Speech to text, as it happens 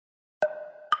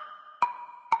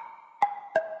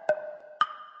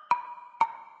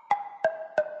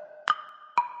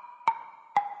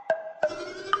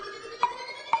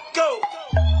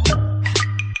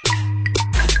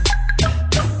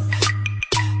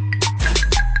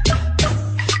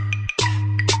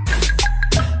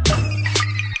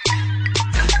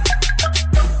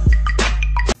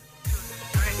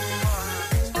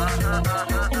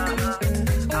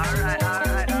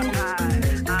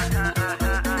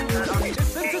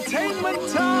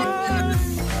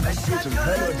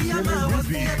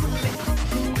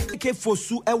KK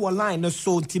Fosu ewo line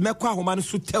so ntimekwa ahoma no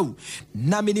so tew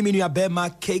na mini abema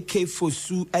KK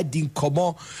Fosu edin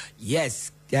komo.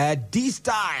 Yes, D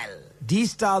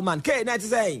style man. K na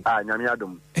say nyame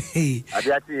Adom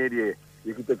ade ati here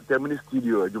you can take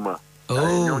studio aduma.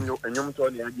 Nyom to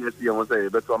ni age esi won say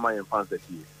beto ma yen fans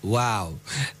ati. Wow.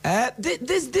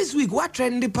 This week what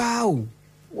trendy pal?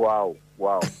 Wow.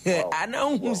 I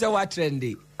know who say what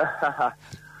trendy.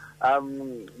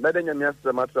 Better than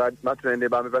yesterday, my trendy,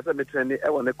 but my person trendy.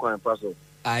 I want to coin paso.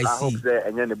 I see. Hope there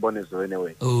and any bonus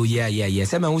anyway. Oh yeah.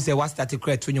 Someone who say what started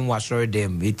create when you wash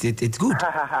them. It's good.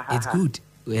 It's good.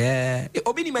 Yeah.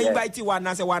 Obini may invite you one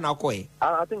as a one alcohol.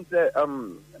 I think that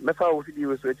my father will see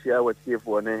you switch here with here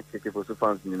for an KK for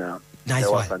fans now. Nice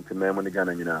one.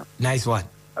 Nice one.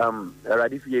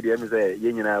 Radifie the say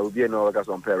yenina will be no workers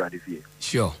on pair radifie.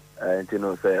 Sure. And you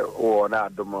know say na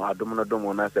Adom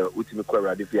no na say utimi kwa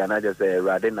radifie and I just say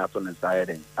radin na so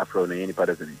inside afro na any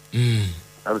person.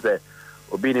 I'm say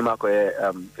obi ni makoye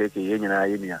KK yenina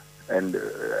yenia. And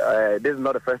this is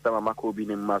not the first time I'm obi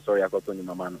ni masori akoto ni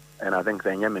mama no. And I think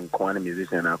say nyame nko na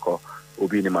musician akọ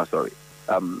obi ni masori.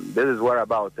 This is what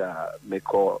about me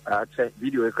call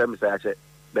video e come say ache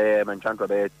be manchanto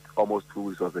be almost 2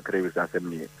 weeks of the 3 weeks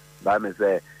assembly. But I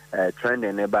say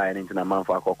trending nearby and into a month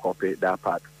for copy that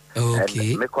part.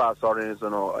 Okay. And me call sorry so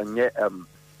no nye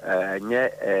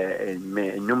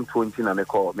me nyum 20 na me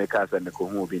call me cast and me ko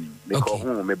hu bi ni. Me call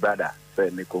hu me brother say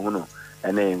me ko hu no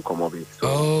and then come over.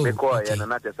 So me call ya na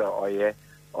not say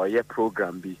oye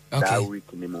program bi that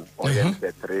week ni mo. Oye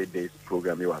the 3 days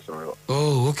program you was so.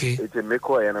 Oh, okay. It's me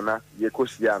call ya na ye ko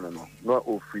sia no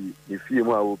ofri the fee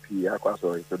mo a opi akwa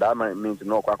sorry. So that means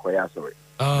no kwa ya sorry.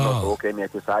 No okay me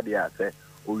to sadia say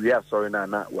we are sorry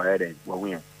na why then we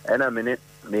win. And a minute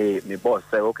me boss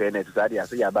say okay na to sadia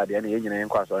say ya ba de na nyina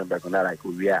nkwa sorry back na like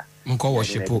we are. Nko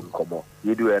worship.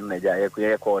 You do en na ja ye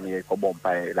ko ni ko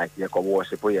bompa like ye ko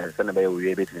worship ye say na be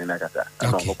we be tin na kata.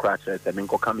 No ko crash say me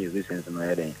ko come musicians no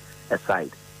heading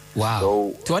aside. Wow.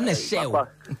 So to on the show.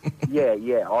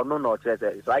 Yeah. Oh no,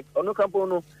 it's like ono campo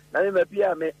no. Na me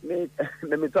pia me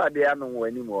to ade anu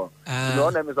anymore. You know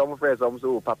na me some friends some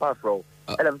so papa fro.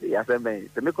 Elam say ya say me.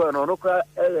 Se me ko no kra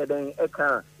den e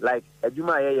kan like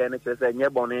adwuma ye na say nye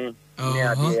bone. Ne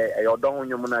ade e odon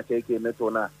honwom na KK me to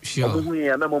na. Omu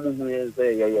ya na momu hu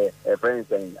say ye friends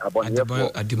saying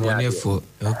abonefo.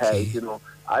 Okay. You know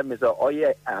I miss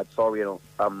sorry you know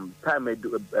time I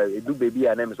do baby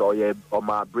and name so on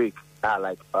my break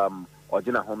like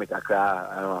original home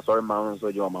kakra sorry man so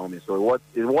you mama so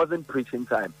it wasn't preaching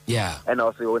time. Yeah. And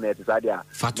also on it is idea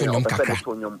fatonyom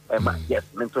kakra yes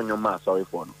mentonyom ma sorry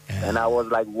for no. And I was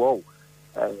like whoa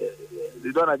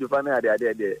you don't have to find idea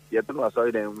there you don't know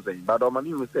sorry them saying but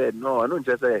man said no I don't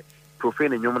just say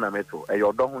profane nyum na meto e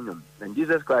your don nyum and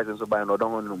Jesus Christ so by no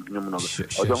don nyum no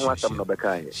o don want them no be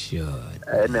kai sure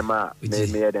enema me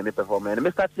dem perform and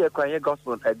me start here crying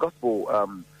gospel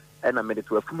and I made it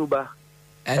to a funuba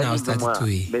and I started to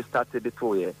me started it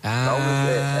to here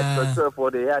so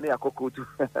for the year ni akoko tu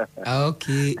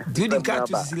okay do the catch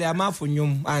to Cecilia ma for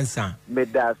nyum answer me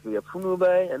das we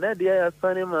funuba and that year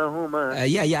funny my home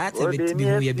yeah I tell it be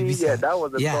who you be that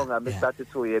was the song I started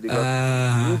to here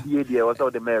because you the was all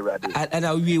the mayor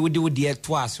and we would do the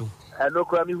twice and no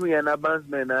crime who an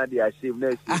advancement na dey shame na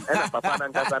and papa na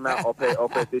nkasa na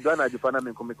ope se do na jufana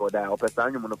me komiko da ope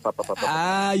sanyu no papa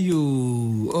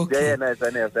ayu okay yeah nice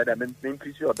and I said I mean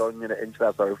preach your don you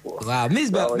interest sorry for wow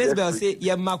Miss Bell say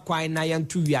ye ma kwan na ye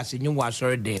ntu wiase nyum wa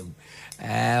sorry dem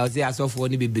o say asofo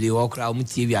ni bibiri wo kra o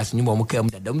mtie wiase nyum mo kam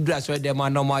da dam dura sorry dem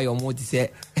na mo ayo mo ti say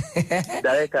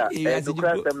director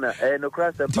no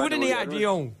cross them do ni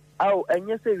adwon oh and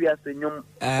you say we are senyum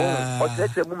o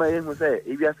tete mu ma ye hu say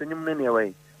we are senyum ne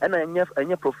way and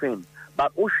anya profane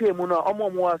but o hwe mu no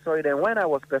omo sorry then when I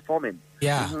was performing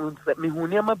yeah me hu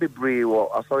niam bebre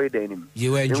wo sorry then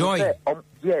you enjoy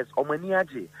yes omani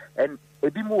age and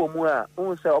ebi mu omu a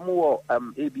o say omo wo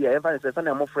ebi e fa say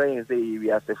na mo friend say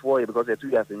we are say for because they 2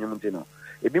 years senyum ntino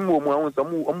ebi mu omu a o say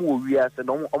omo wi ase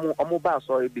no omo ba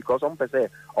sorry because omo say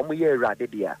omo ye rade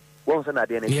dia once na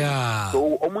dey yeah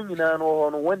so omunyina no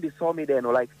when they saw me there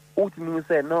no like ultimately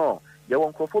said no you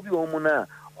want crofobia omuna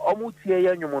omutie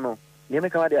ya nwumo no ye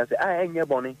make am dey say enye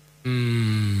boni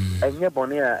enye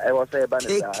boni I was say ban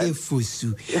KK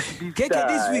Fosu KK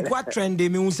this week what trend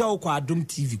me unsa okwa Adom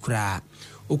TV kra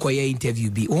okoye interview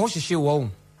bi wo hwehwe wo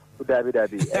David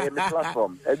my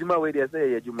platform ejuma we dey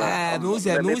say ejuma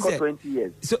me say 20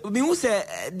 years so me say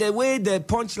the way the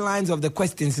punchlines of the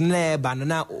questions na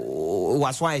banana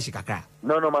was why she kakra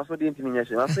no maso di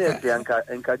intimidation I say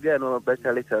enka get no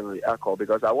better literally alcohol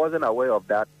because I wasn't aware of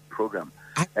that program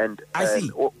I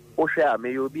see. Osha,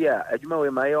 may you be a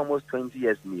Juma my almost 20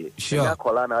 years me. Sure.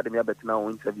 Colana had me about now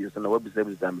interviews and the web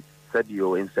them said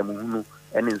you in some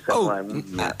and in some.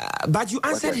 But you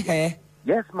answered her.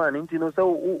 Yes, man. You know,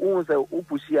 so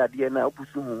Upushi at the end,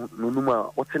 Upusu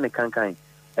Nunuma, what's in the cankind.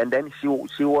 And then she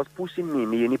was pushing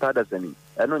me any padders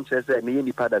I don't just say me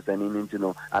any padders you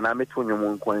know, and I met when you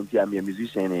want quality. I'm a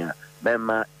musician here.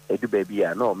 Bema, edu baby,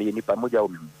 no, me any pamoja.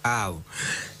 Ow.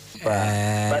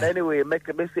 But anyway, me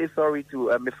say sorry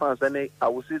to my fans, and I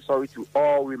will say sorry to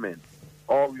all women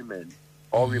in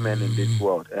this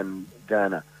world and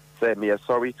Ghana. Say me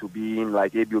sorry to being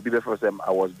like ABO before them.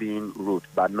 I was being rude,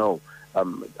 but no,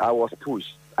 I was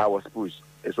pushed.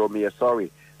 So me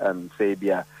sorry and say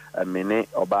Bia. Mene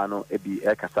Obano ebi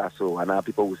ekasaso and now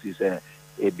people will see say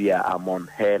ebia I'm on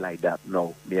hair like that.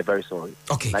 No, we are very sorry.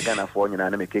 Okay. Nagana for you na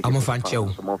me cake. I'm fanche.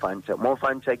 More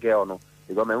fanche girl no.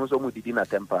 Because me so mu didi na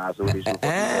temper so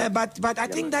but I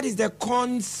think that is the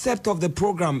concept of the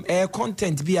program.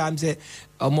 Content be I'm say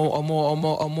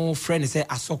omo friend say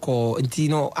asoko. You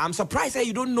know, I'm surprised that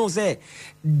you don't know say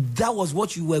that was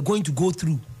what you were going to go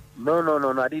through.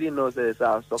 No, I didn't know say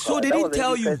asoko. So they didn't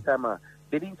tell you.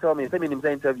 They didn't tell me. Say me in the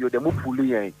interview, they move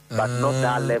pulling, but not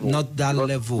that level. Not that because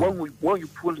level. When you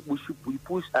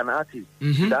push an artist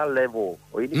to that level,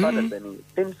 or any part of any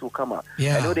things will come up.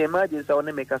 Yeah. I know the emergency. I want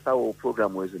to make us our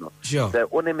program was Sure. The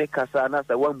only make us an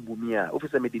answer one bumia.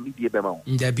 Officer me the media bema.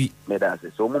 Debbie. Me that's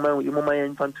it. So mama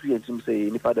infantry and him say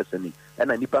any part of any.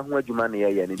 And I nipa who you man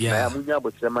here and I am munya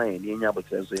but sama and yenya but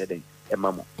so yede.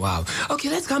 Wow. Okay,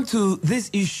 let's come to this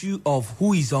issue of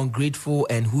who is ungrateful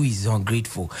and who is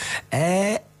ungrateful.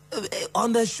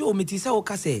 On the show, Mitisa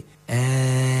Okase,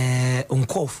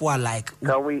 unkofwa like.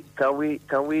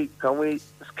 Can we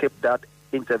skip that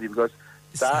interview because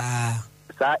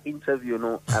that interview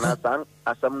no and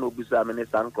asam no bisa mene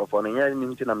san microphone and yani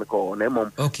minti na meko na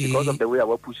mom because of the way I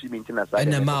was pushing minti na side.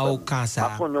 And ma o kasa.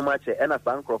 Afon yo mache and a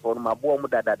san microphone ma bo mu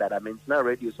da minti na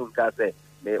radio so ka say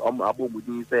me abo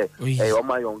mudi say eh o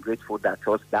my ungrateful that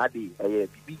was daddy eh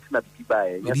bibi na bibi ba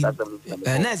eh yes asam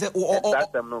na say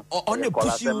on the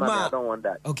push you ma I don't want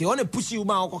that. Okay, on the push you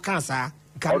ma o kasa.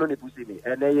 I don't push me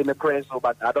and then you crazy so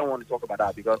but I don't want to talk about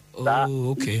that because that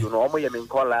you know omo ye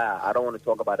call I don't want to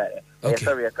talk about that. Okay.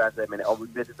 Sorry I can't say me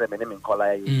say me name call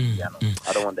I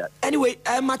don't want that. Anyway,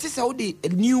 Matisa Odi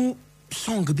new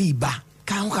song be ba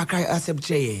kan ka cry accept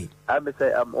che I be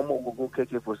say omo go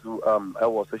keke Fosu I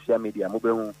was social media mo be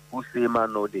who say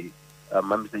man no day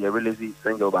I'm say you really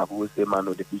single about who say man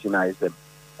no the vision them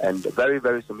and very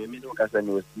very soon me no ka say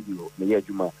no studio me ye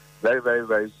juma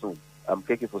very soon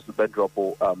keke Fosu be drop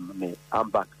me I'm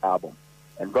back album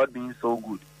and God being so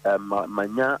good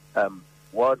manya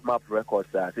world map records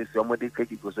say somebody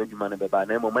keke Fosu juma na be ba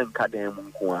na mo man ka dem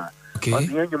nko a o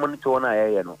yen juma no to na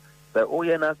ye no but oh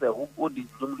yeah na say who did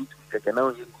normally to keke na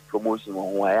you promotion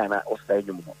on why na o style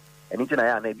juma and it na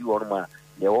ya na bi won ma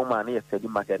the woman na steady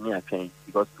market ni atwen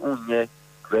because unye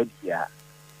ready here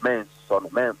men son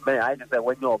men I just say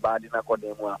when you bad na ko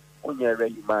dem a unye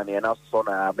ready man and na so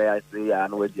na be I say ya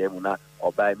na we je mu na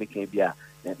oba make bia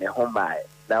ne home by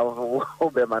that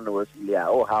was be man was yeah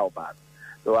oh how bad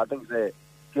so I think say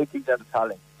keke just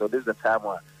talent so this is the time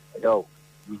where yo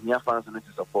we hear fans need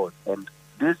to support and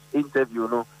this interview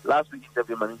no last week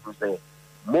interview man who say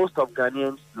most of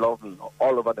Ghanaians love me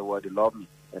all over the world they love me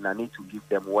and I need to give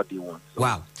them what they want. So,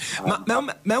 wow.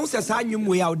 Me unsa sa nyum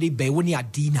we out dey be woni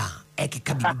Adina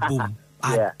ekeka bi boom.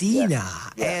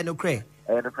 Adina. No cray.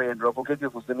 And the friend drop okay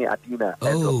for me Adina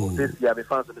and this year be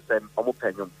fans the same omo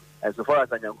penyum. And so far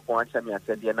as I know answer me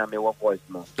said na me work voice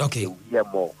no. Okay. Hear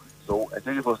more. So I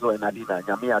thank you for so in Adina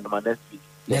nyame Adoma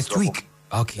next week.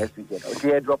 Okay. Next weekend.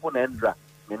 Okay, drop on Endra.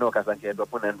 Me know cause I can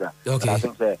drop on Endra. Okay. I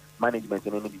think the management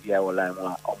in any BBI online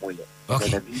omo ye. Okay.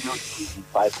 And the video is in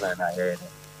pipeline I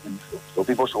so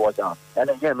people should watch out. And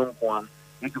again, no one,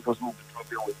 if you pursue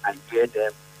dropping with, I hear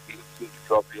them, you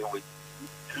dropping with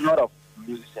a lot of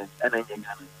musicians, and then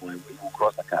we will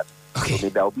cross the cat. Okay. So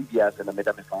maybe I'll be there and maybe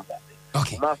I found that.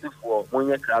 Okay. Massive for 1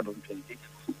 year crowd on 20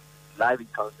 live in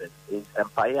concert in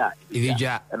Empire.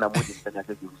 And I'm waiting to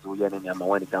say you so young and I'm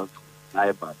when it comes to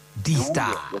live band.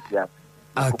 D-Star.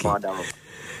 Okay.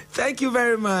 Thank you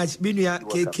very much, Binuya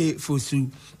KK Fosu.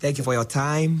 Thank you for your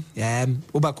time.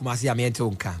 Uba kumasi amiento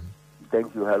unka.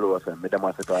 Thank you. Hello, Madam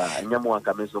Aseta. Nyamu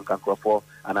anka meso nka krofo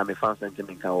ana me fan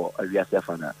sentiment nka o awiase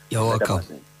afana. You're welcome.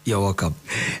 You're welcome.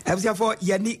 For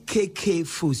Yani KK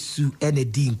Fosu ene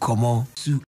di nkomo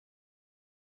su